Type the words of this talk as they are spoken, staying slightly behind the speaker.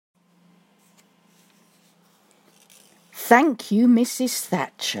Thank you, Mrs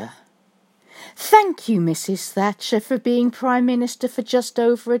Thatcher. Thank you, Mrs Thatcher, for being Prime Minister for just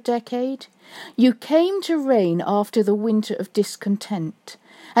over a decade. You came to reign after the winter of discontent,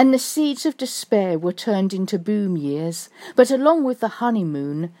 and the seeds of despair were turned into boom years, but along with the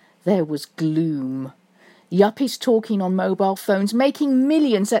honeymoon there was gloom. Yuppies talking on mobile phones, making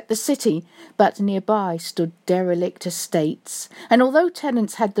millions at the city, but nearby stood derelict estates, and although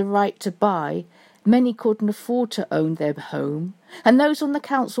tenants had the right to buy, many couldn't afford to own their home, and those on the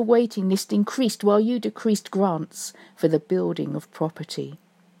council waiting list increased while you decreased grants for the building of property.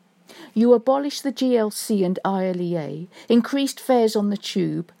 You abolished the GLC and ILEA, increased fares on the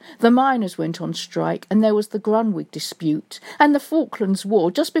tube, the miners went on strike, and there was the Grunwig dispute, and the Falklands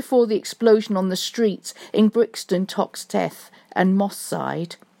War just before the explosion on the streets in Brixton, Toxteth and Moss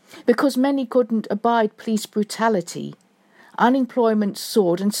Side, because many couldn't abide police brutality. Unemployment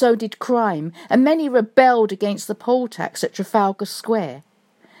soared, and so did crime, and many rebelled against the poll tax at Trafalgar Square.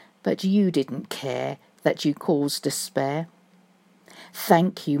 But you didn't care that you caused despair.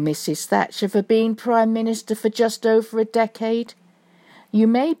 Thank you, Mrs Thatcher, for being Prime Minister for just over a decade. You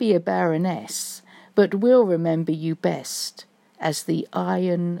may be a baroness, but we'll remember you best as the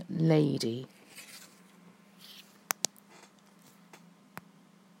Iron Lady.